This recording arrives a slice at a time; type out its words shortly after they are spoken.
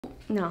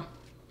No.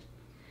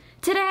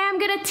 Today I'm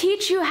gonna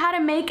teach you how to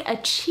make a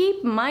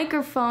cheap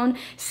microphone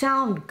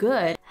sound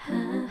good.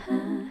 Ha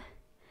ha,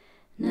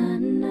 na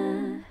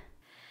na,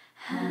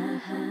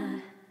 ha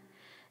ha,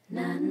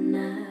 na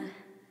na.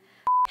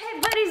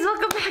 Hey buddies,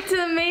 welcome back to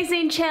the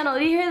Amazing channel.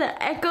 Do you hear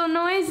the echo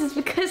noise? It's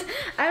because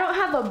I don't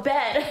have a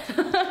bed.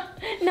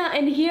 Not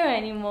in here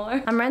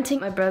anymore. I'm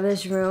renting my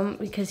brother's room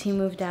because he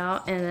moved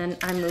out and then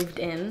I moved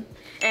in.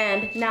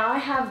 And now I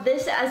have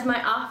this as my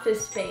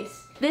office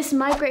space. This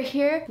mic right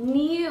here,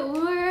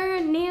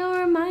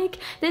 Neewer mic.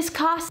 This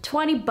cost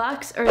 20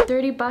 bucks or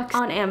 30 bucks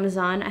on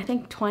Amazon. I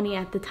think 20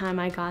 at the time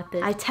I got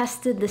this. I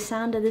tested the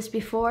sound of this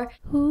before.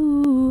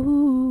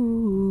 Ooh.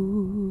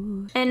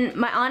 In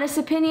my honest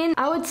opinion,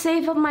 I would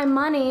save up my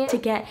money to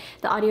get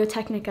the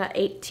Audio-Technica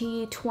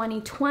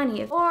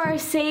AT2020 or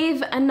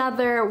save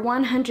another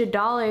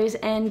 $100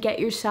 and get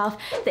yourself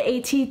the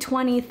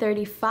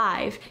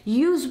AT2035.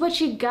 Use what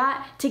you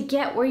got to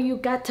get where you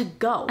got to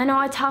go. I know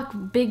I talk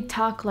big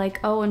talk like,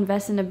 oh,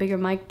 invest in a bigger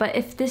mic, but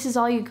if this is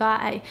all you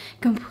got, I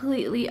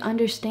completely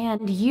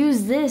understand.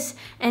 Use this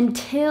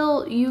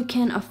until you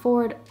can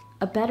afford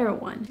a better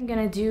one. I'm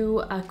gonna do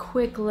a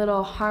quick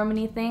little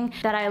harmony thing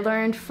that I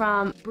learned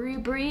from Brie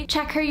Brie.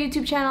 Check her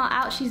YouTube channel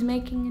out. She's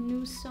making a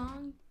new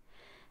song.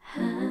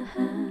 Ha,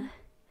 ha,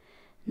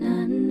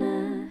 na,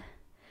 na.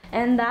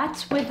 And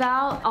that's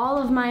without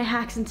all of my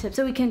hacks and tips,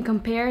 so we can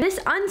compare. This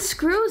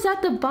unscrews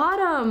at the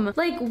bottom.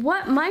 Like,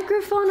 what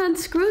microphone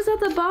unscrews at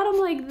the bottom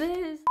like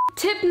this?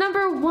 Tip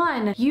number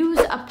 1, use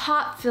a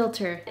pop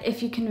filter.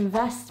 If you can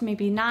invest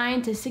maybe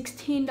 $9 to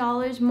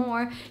 $16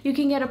 more, you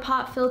can get a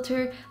pop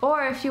filter.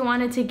 Or if you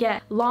wanted to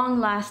get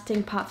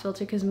long-lasting pop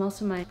filter, because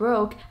most of mine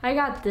broke, I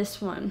got this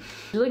one.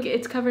 Look,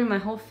 it's covering my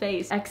whole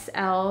face. XL,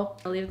 I'll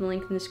leave the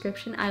link in the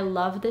description. I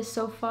love this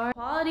so far.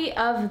 Quality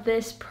of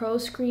this Pro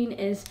Screen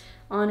is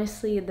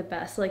honestly the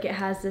best. Like, it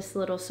has this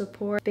little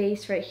support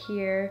base right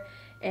here,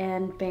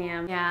 and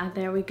bam, yeah,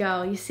 there we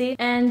go, you see?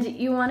 And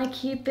you want to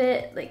keep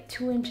it like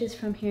 2 inches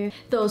from here.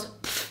 Those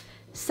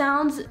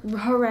sounds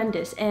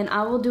horrendous, and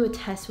I will do a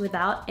test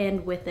without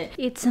and with it.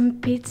 Eat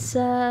some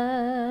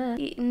pizza,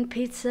 eating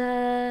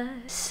pizza.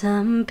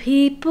 Some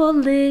people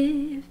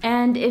live.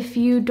 And if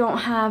you don't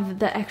have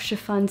the extra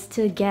funds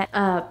to get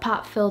a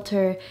pop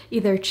filter,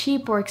 either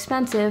cheap or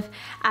expensive,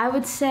 I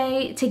would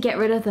say to get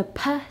rid of the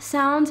p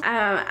sounds.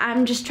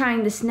 I'm just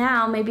trying this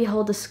now. Maybe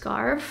hold a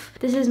scarf.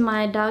 This is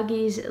my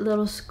doggy's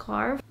little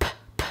scarf.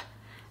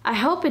 I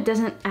hope it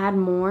doesn't add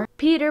more.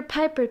 Peter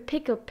Piper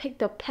picked a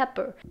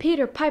pepper.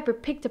 Peter Piper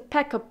picked a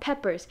peck of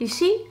peppers. You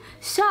see?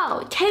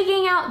 So,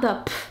 taking out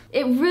the p,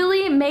 it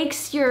really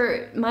makes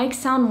your mic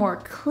sound more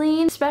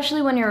clean,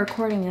 especially when you're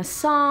recording a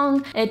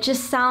song. It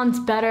just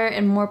sounds better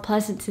and more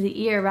pleasant to the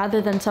ear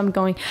rather than some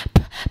going p,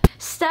 p.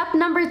 Step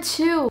number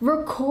 2,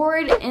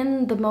 record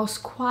in the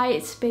most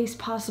quiet space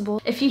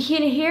possible. If you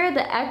can hear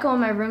the echo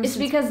in my room, it's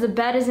because the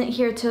bed isn't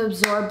here to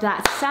absorb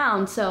that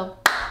sound, so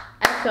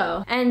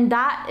echo. And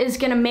that is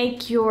gonna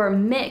make your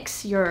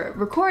mix, your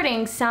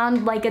recording,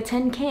 sound like a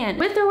tin can.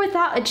 With or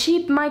without a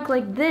cheap mic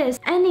like this,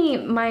 any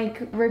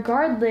mic,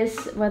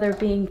 regardless whether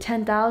being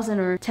 $10,000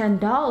 or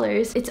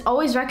 $10, it's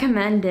always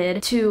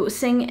recommended to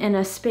sing in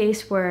a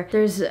space where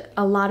there's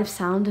a lot of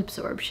sound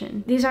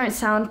absorption. These aren't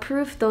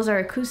soundproof, those are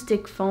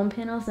acoustic foam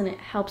panels, and it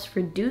helps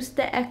reduce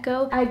the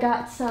echo. I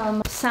got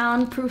some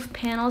soundproof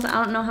panels.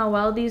 I don't know how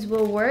well these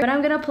will work, but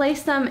I'm gonna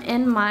place them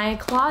in my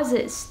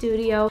closet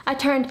studio. I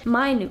turned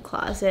my new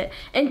closet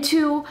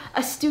into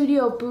a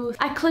studio booth.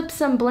 I clipped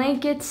some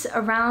blankets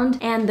around,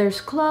 and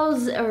there's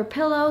clothes or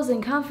pillows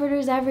and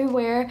comforters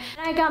everywhere.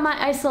 And I got my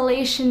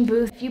isolation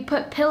booth. If you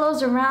put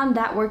pillows around,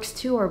 that works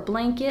too, or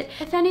blanket.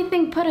 If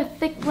anything, put a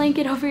thick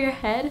blanket over your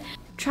head.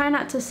 Try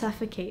not to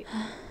suffocate.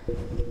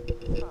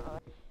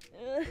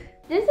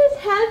 This is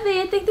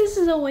heavy. I think this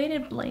is a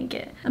weighted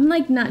blanket. I'm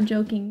like not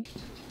joking.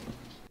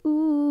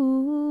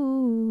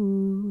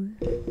 Ooh.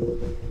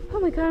 Oh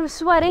my god, I'm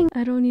sweating.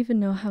 I don't even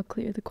know how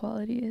clear the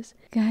quality is.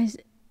 Guys,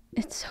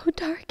 it's so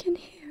dark in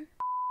here.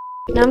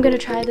 Now I'm gonna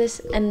try this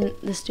in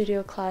the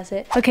studio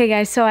closet. Okay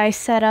guys, so I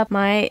set up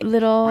my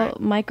little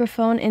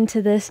microphone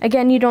into this.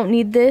 Again, you don't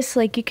need this,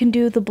 like you can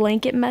do the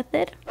blanket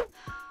method.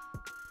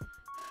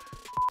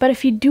 But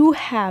if you do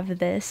have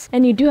this,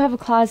 and you do have a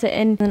closet,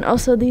 and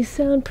also these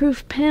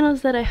soundproof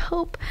panels that I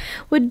hope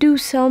would do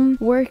some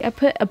work, I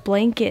put a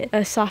blanket,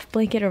 a soft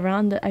blanket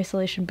around the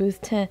isolation booth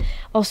to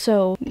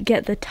also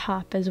get the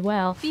top as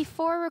well.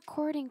 Before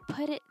recording,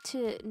 put it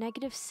to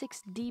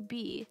 -6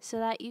 dB so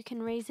that you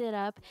can raise it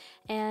up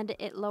and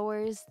it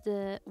lowers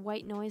the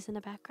white noise in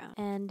the background.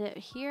 And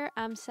here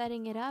I'm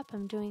setting it up.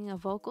 I'm doing a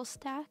vocal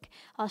stack.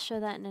 I'll show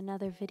that in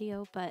another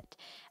video, but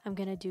I'm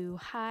gonna do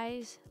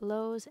highs,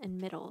 lows,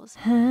 and middles.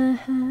 Ha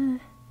ha,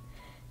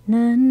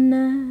 na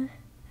na,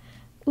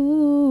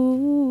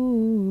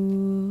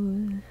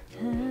 ooh,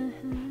 ha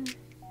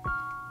ha,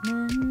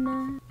 na na,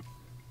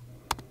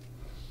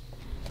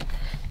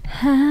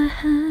 ha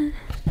ha,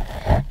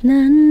 na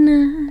na,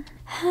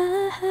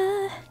 ha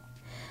ha,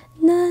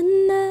 na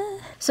na.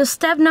 So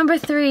step number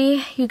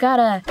 3, you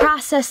gotta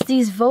process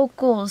these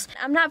vocals.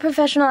 I'm not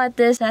professional at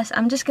this.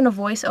 I'm just gonna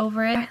voice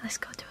over it. All right, let's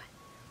go do it.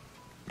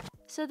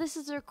 So this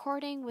is a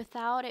recording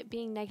without it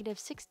being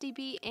 -6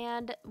 dB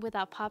and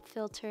without pop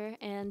filter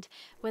and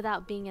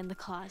without being in the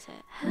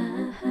closet.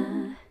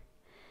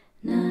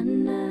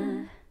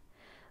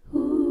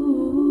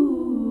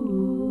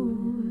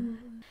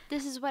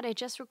 This is what I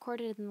just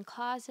recorded in the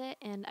closet,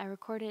 and I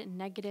recorded in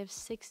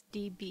 -6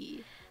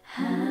 dB.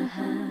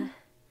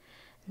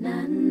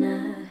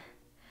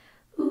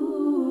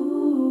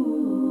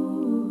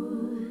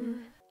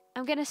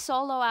 I'm gonna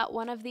solo out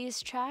one of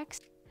these tracks.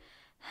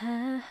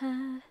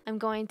 I'm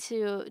going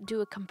to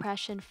do a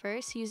compression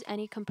first. Use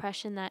any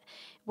compression that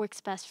works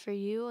best for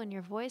you and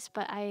your voice,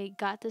 but I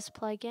got this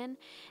plugin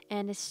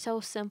and it's so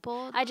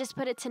simple. I just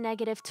put it to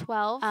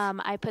 -12.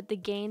 I put the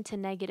gain to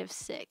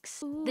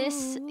 -6.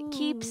 This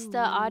keeps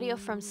the audio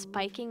from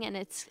spiking and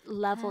it's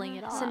leveling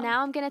it all. So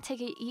now I'm gonna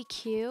take an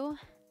EQ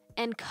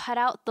and cut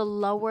out the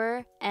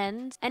lower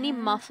end. Any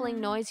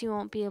muffling noise, you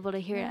won't be able to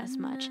hear it as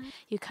much.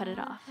 You cut it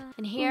off.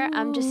 And here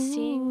I'm just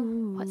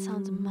seeing what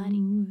sounds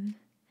muddy.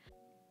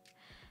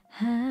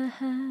 So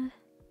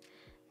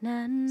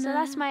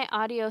that's my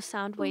audio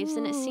sound waves,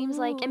 and it seems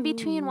like in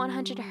between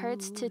 100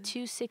 Hertz to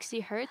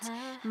 260 Hertz,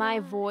 my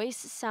voice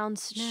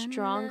sounds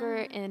stronger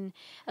in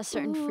a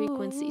certain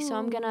frequency. So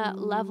I'm gonna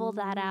level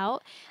that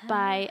out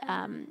by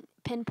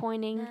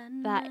pinpointing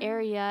that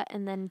area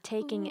and then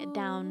taking it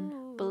down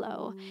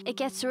below. It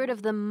gets rid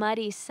of the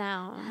muddy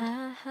sound.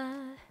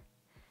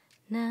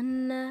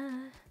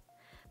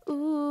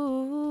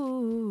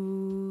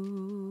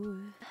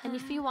 And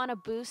if you want to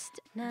boost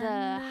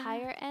the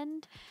higher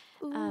end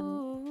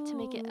to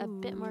make it a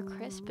bit more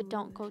crisp, but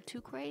don't go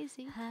too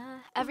crazy.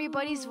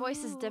 Everybody's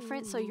voice is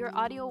different, so your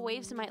audio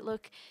waves might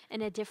look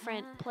in a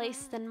different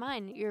place than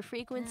mine. Your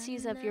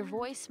frequencies of your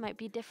voice might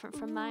be different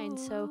from mine,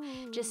 so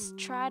just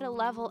try to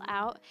level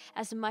out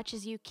as much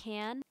as you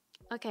can.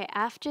 Okay,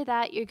 after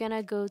that, you're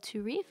gonna go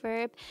to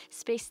Reverb,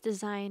 Space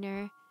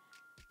Designer,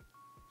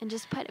 and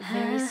just put it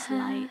very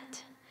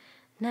slight.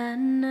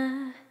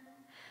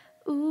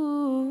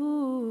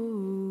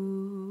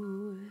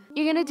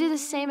 You're gonna do the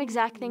same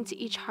exact thing to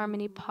each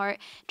harmony part.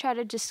 Try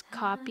to just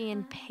copy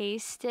and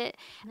paste it.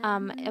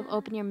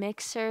 Open your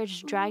mixer,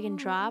 just drag and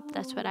drop.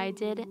 That's what I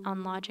did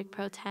on Logic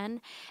Pro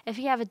 10. If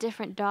you have a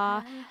different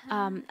DAW,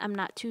 I'm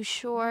not too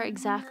sure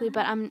exactly,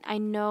 but I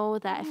know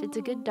that if it's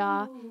a good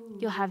DAW,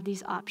 you'll have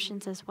these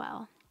options as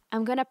well.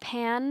 I'm gonna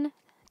pan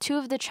 2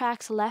 of the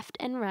tracks left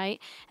and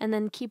right, and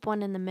then keep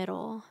one in the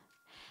middle.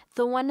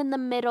 The one in the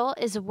middle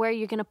is where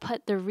you're gonna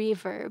put the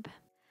reverb.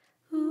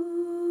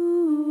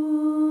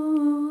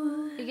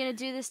 You're gonna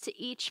do this to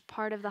each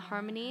part of the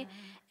harmony,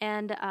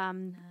 and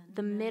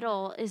the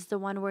middle is the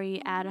one where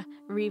you add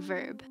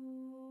reverb.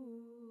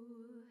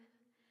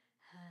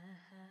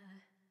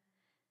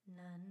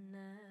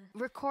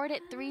 Record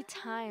it 3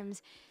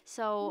 times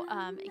so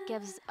it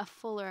gives a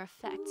fuller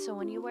effect. So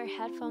when you wear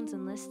headphones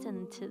and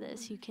listen to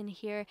this, you can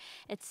hear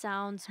it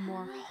sounds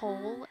more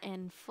whole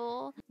and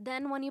full.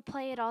 Then when you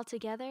play it all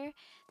together,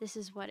 this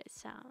is what it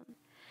sounds.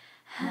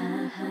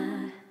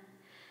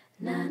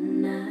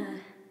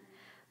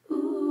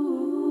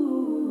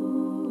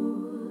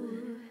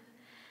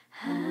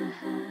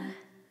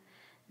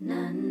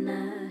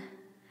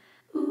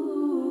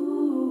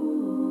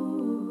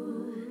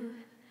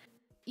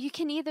 You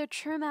can either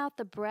trim out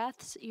the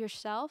breaths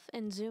yourself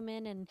and zoom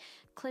in and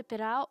clip it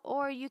out,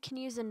 or you can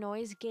use a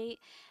noise gate,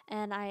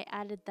 and I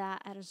added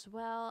that as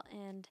well.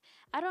 And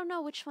I don't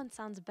know which one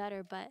sounds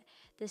better, but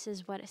this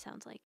is what it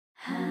sounds like.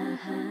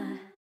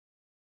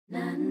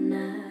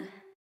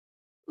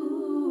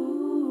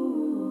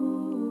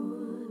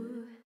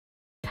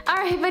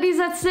 Alright buddies,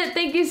 that's it.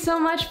 Thank you so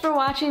much for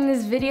watching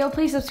this video.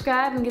 Please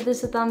subscribe and give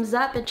this a thumbs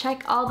up, and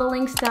check all the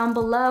links down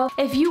below.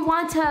 If you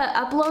want to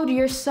upload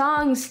your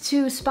songs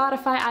to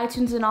Spotify,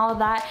 iTunes, and all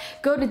that,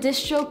 go to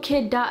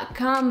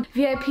distrokid.com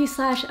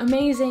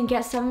VIP/amazing,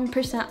 get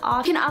 7%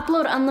 off. You can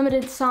upload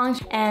unlimited songs,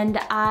 and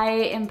I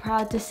am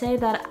proud to say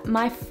that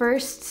my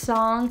first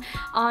song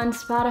on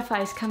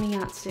Spotify is coming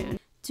out soon.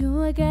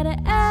 Do I gotta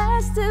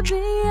ask to be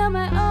on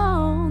my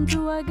own?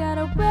 Do I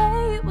gotta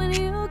wait when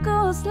you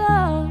go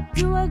slow?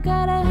 Do I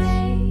gotta